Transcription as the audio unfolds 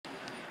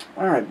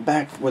Alright,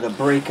 back with a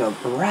break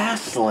of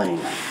wrestling.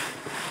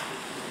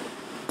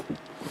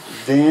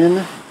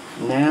 Then,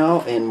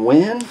 now, and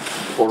when?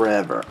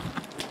 Forever.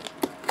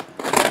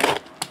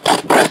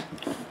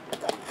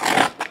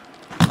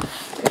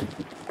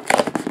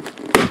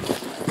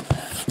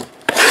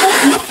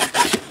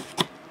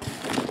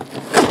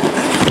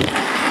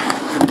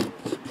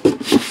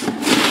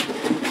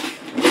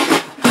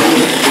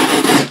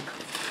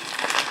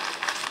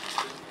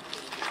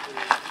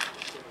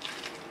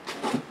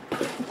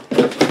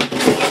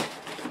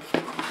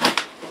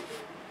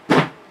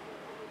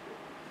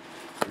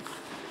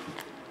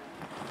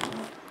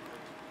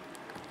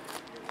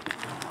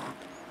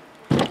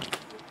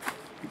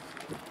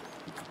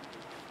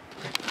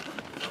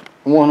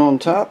 One on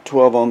top,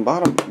 12 on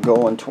bottom,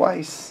 going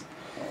twice.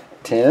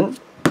 10.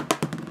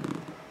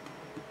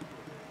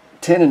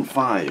 10 and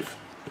 5.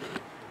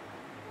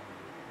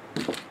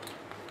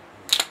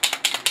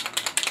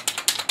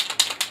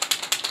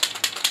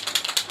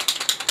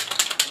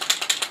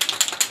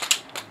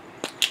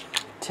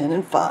 Ten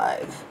and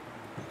 5.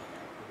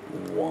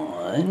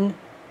 1,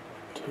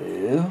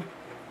 2,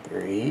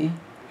 3,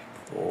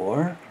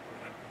 4,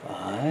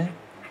 5,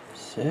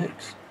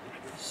 6,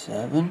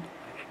 7,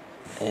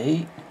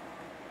 8,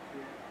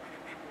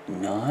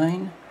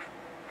 9,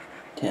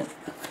 10.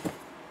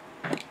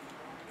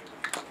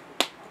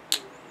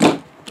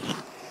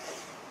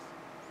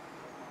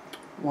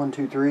 One,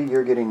 two, three,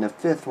 you're getting the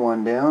 5th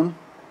one down.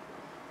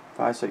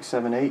 5, 6,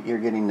 7, 8, you're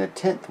getting the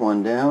 10th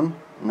one down.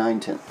 9,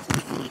 10.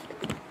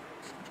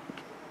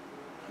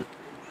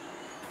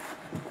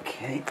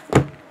 Okay.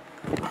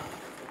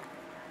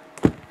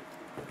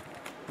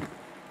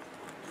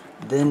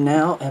 Then,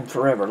 now, and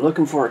forever.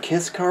 Looking for a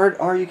kiss card?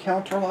 Are you,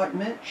 Counter like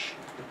Mitch?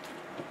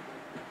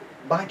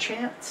 By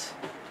chance?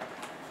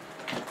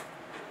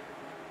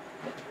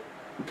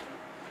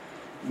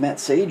 Matt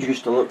Sage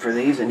used to look for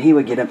these and he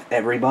would get up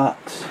every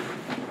box.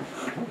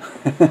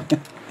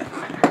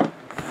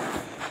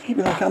 He'd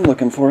be like, I'm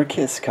looking for a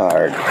kiss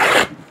card.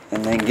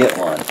 And then get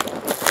one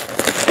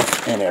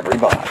in every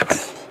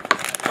box.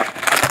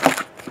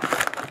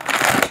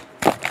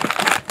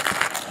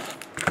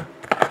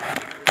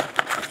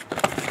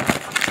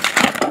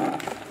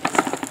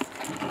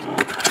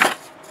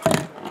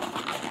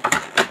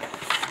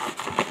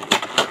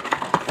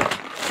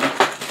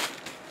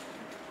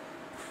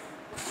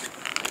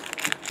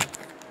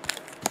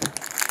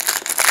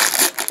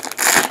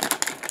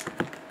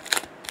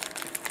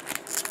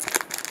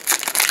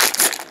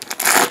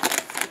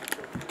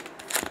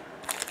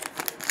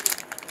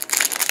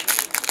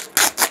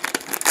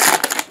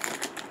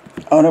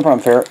 Oh, no problem,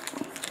 Ferret.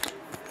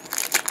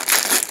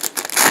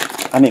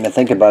 I didn't even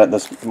think about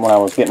it. When I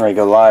was getting ready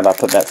to go live, I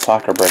put that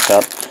soccer brick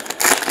up.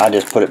 I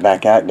just put it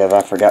back active.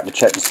 I forgot to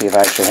check to see if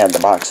I actually had the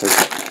boxes.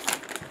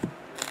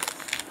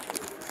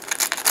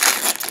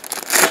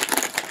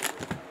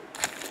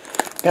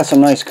 Got some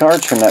nice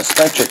cards from that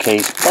Spectre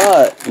case,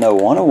 but no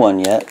 101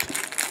 yet.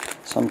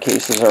 Some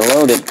cases are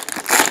loaded.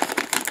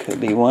 Could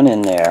be one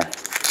in there.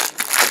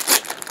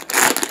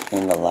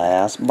 In the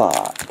last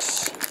box.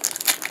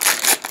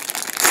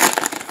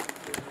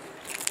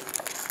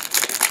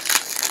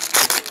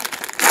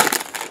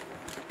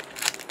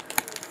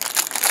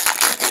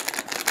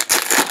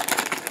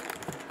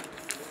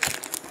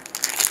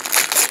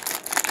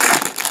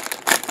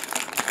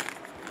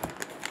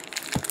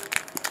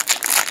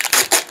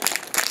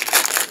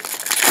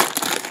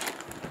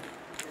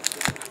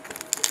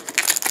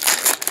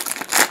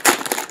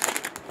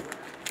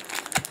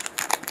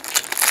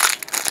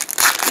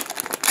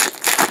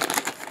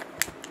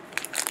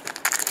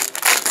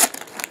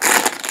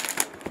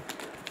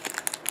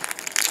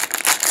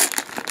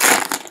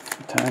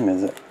 Time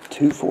is it?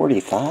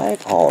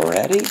 2:45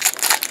 already?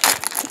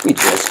 We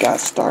just got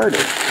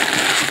started.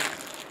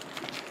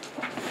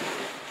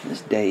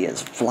 This day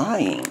is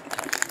flying.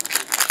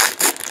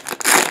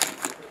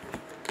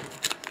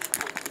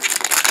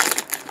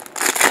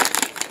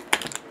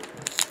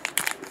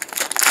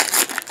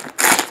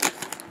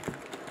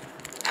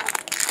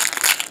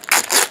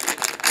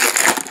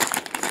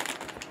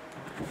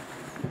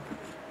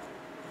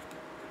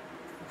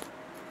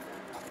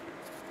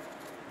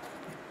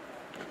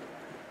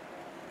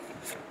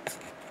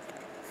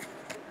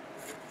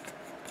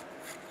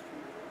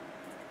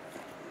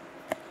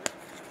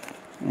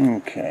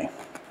 Okay,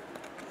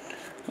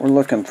 we're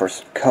looking for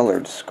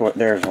colored square.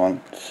 There's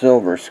one.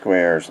 Silver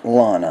squares.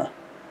 Lana,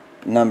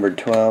 numbered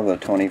 12 of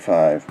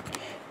 25.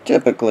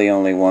 Typically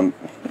only one.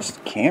 This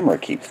camera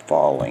keeps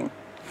falling.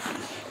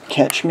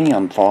 Catch me,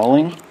 I'm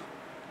falling.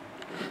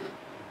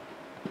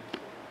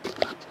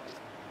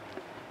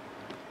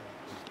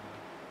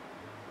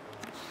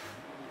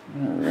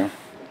 There we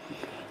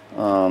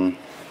go.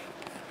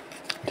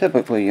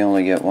 Typically you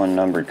only get one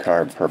numbered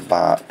card per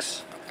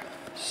box.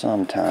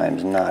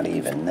 Sometimes not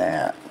even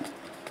that.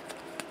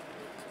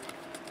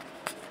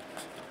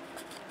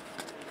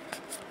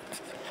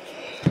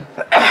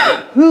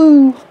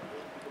 Whoo!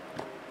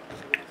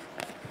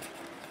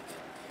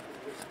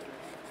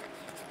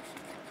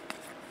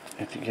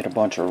 If you get a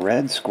bunch of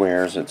red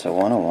squares, it's a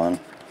 101.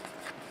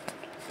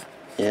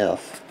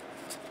 if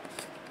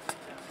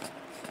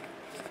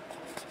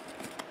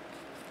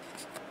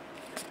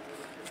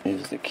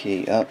is the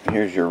key. Up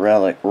here's your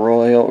relic,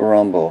 Royal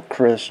Rumble,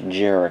 Chris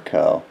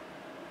Jericho.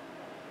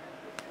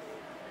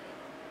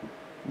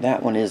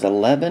 That one is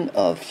 11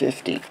 of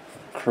 50,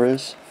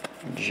 Chris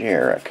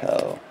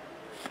Jericho.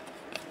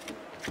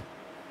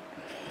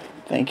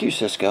 Thank you,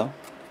 Cisco.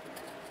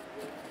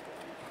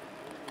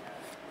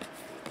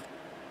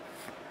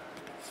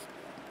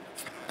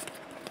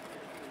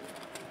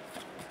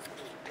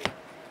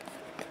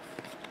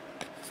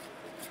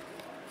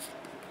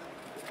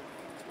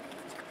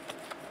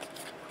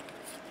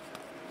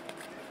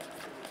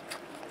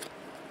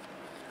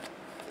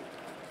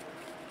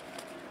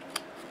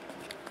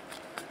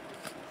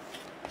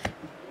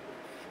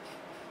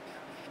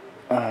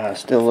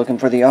 Still looking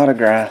for the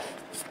autograph.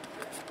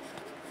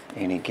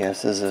 Any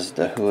guesses as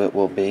to who it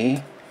will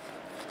be?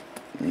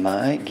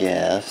 My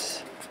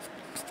guess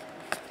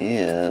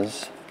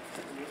is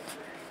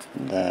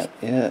that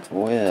it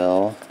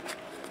will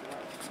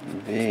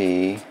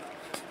be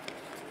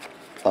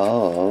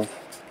of,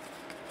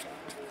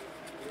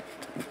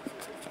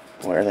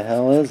 where the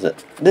hell is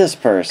it? This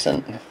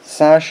person,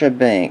 Sasha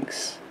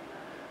Banks.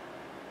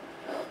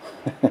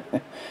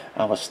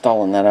 I was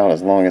stalling that out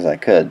as long as I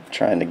could,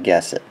 trying to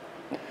guess it.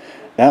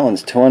 That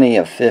one's 20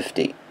 of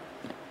 50.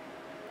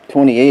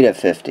 28 of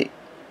 50.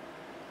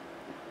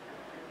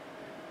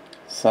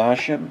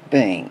 Sasha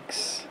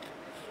Banks.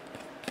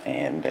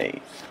 And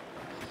base.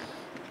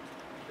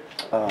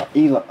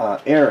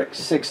 Eric,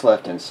 6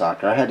 left in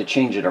soccer. I had to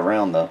change it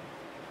around though.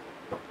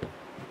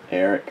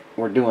 Eric,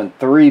 we're doing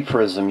 3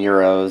 Prism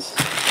Euros.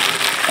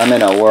 I'm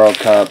in a World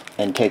Cup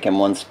and taking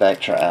 1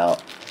 Spectra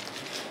out.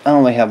 I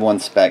only have 1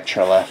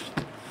 Spectra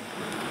left.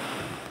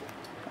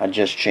 I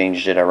just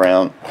changed it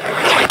around.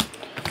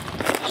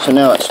 So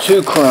now it's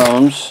 2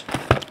 Chromes,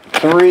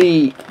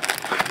 3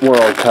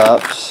 World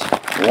Cups,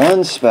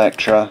 1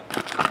 Spectra,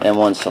 and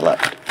 1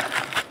 Select.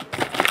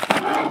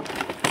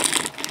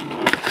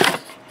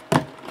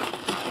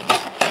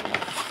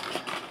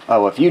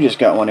 Oh, if you just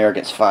got one, Eric,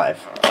 it's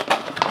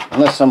 5.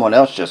 Unless someone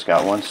else just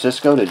got one.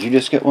 Cisco, did you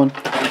just get one?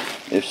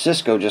 If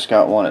Cisco just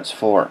got one, it's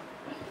 4.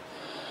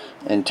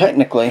 And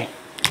technically,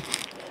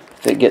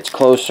 if it gets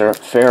closer,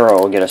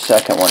 Pharaoh will get a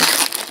second one.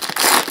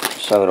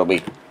 So it'll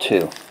be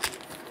 2.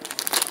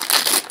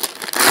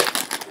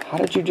 How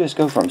did you just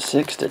go from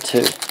 6 to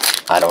 2?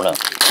 I don't know.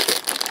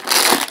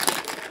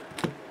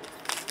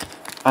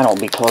 I don't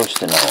be close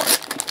to knowing.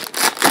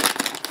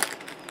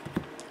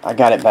 I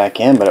got it back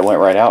in, but it went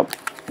right out.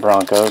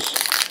 Broncos.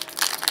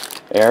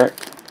 Eric.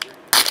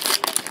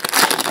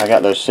 I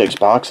got those 6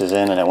 boxes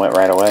in and it went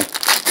right away.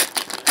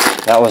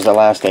 That was the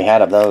last they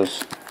had of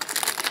those.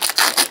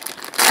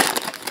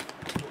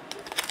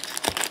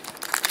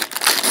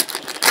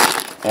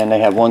 And they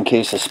have 1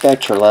 case of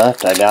Spectra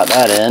left. I got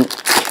that in.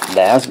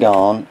 That's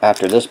gone.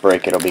 After this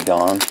break, it'll be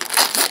gone.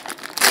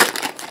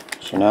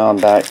 So now I'm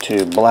back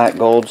to black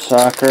gold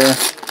soccer,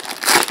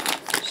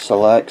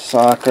 select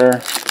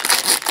soccer,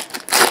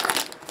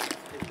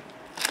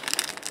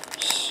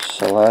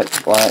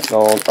 select black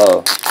gold,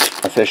 oh,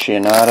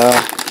 aficionado,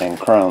 and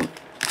chrome.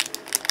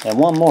 And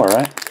 1 more,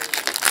 right?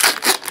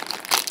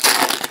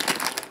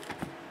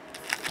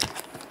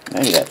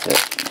 Maybe that's it.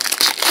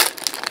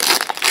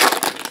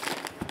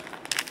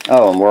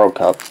 Oh, and World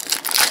Cup.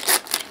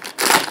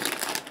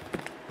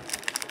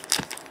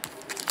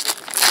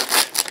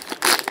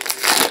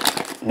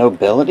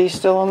 Nobility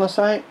still on the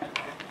site?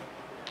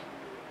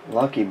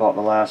 Lucky bought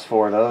the last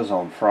 4 of those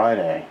on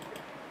Friday.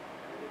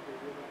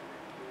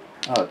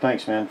 Oh,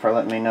 thanks, man, for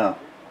letting me know.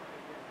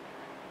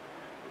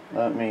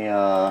 Let me,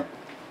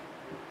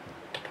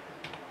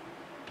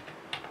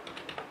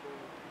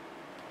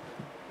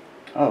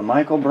 Oh,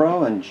 Michael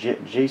Bro and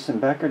Jason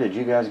Becker, did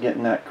you guys get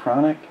in that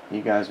chronic?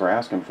 You guys were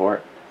asking for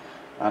it.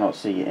 I don't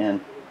see you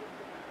in.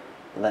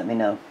 Let me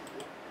know.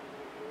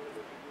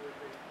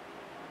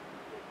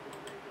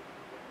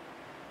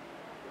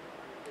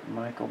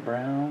 Michael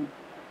Brown.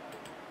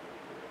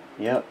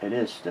 Yep, it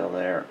is still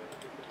there.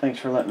 Thanks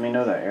for letting me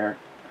know that, Eric.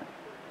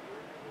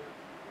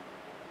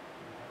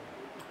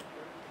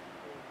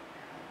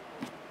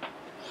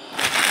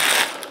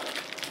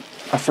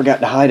 I forgot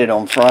to hide it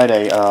on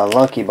Friday.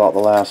 Lucky bought the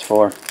last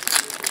 4.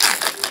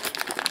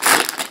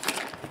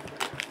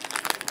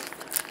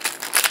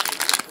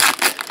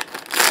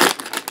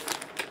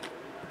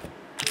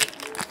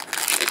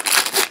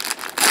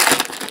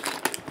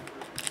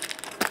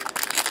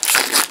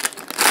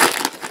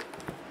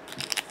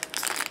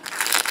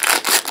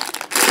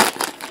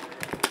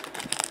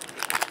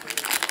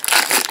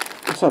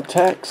 What's up,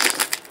 Tex?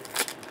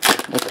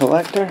 The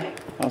collector?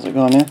 How's it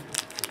going, man?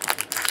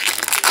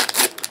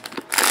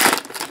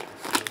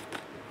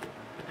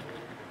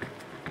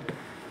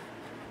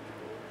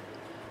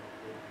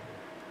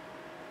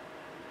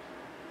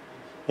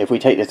 If we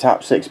take the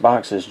top 6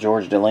 boxes,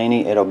 George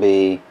Delaney, it'll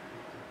be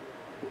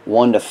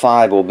 1 to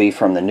 5 will be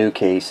from the new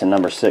case, and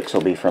number 6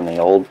 will be from the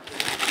old.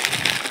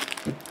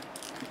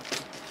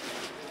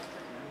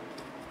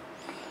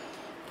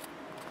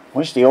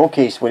 Wish the old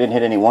case we didn't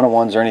hit any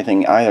 101s or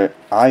anything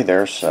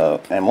either.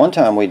 So, and one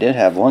time we did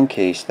have one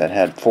case that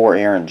had 4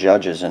 Aaron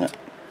Judges in it.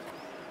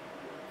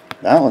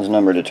 That one's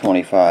numbered to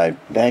 25.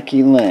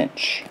 Becky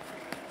Lynch.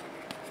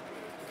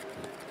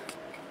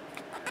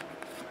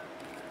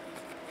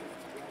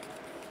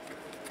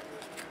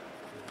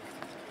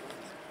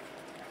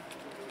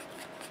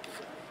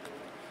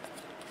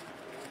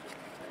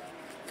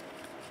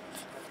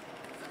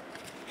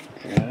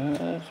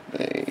 Just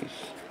base.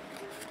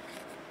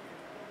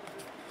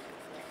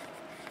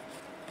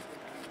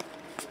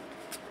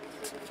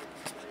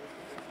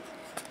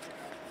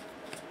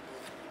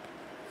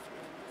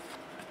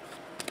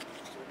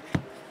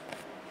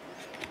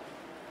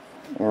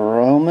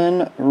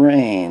 Roman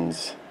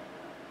Reigns.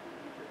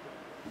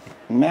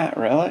 Matt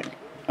Relic.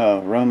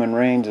 Roman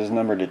Reigns is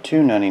numbered to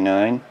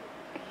 299.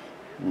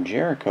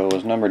 Jericho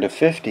is numbered to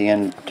 50,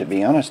 and to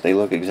be honest, they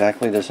look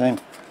exactly the same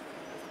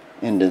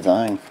in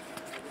design.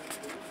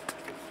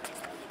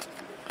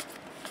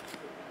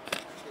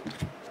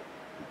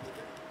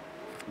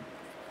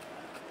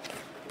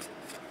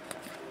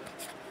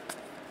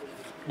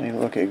 They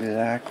look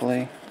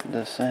exactly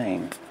the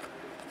same.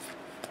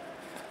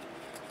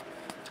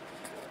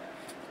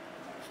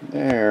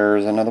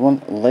 There's another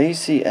one.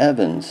 Lacey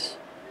Evans.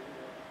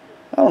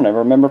 I don't ever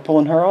remember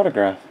pulling her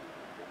autograph.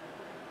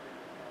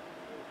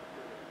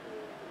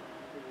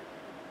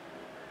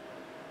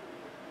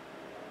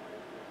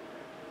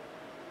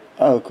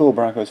 Oh, cool,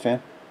 Broncos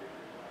fan.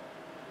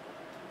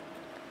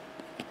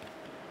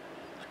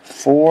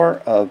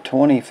 4 of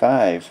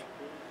 25.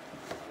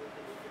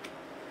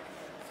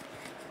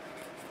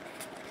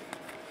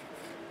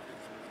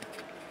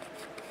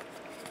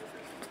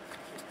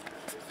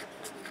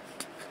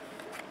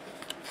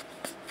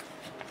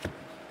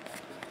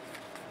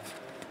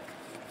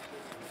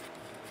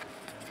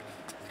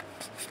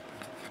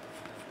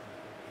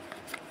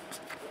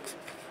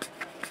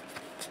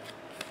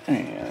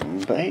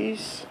 And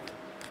base.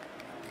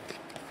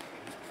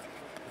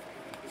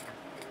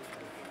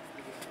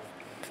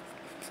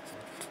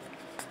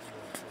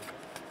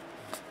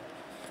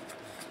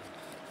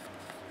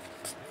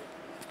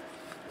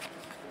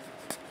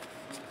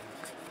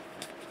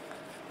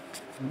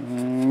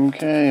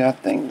 Okay, I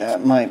think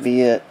that might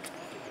be it.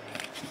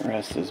 The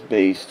rest is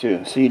base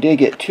too. So you did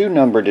get 2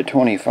 numbered to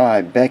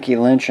 25. Becky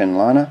Lynch and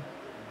Lana.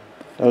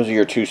 Those are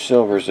your 2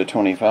 silvers to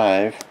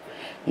 25.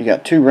 You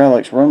got 2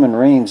 relics. Roman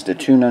Reigns to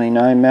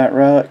 299. Matt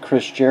Relic.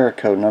 Chris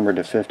Jericho numbered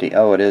to 50.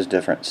 Oh, it is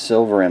different.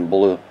 Silver and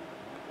blue.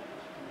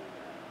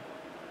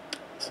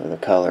 So the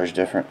color is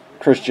different.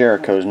 Chris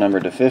Jericho's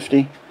numbered to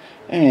 50.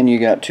 And you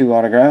got 2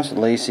 autographs.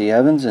 Lacey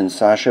Evans and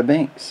Sasha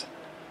Banks.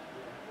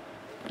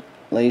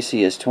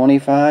 Lacey is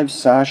 25.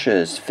 Sasha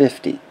is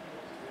 50.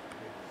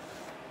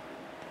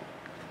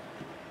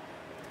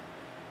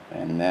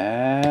 And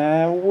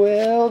that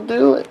will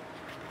do it.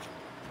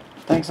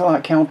 Thanks a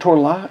lot, Count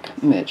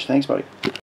Torlock. Mitch, thanks, buddy.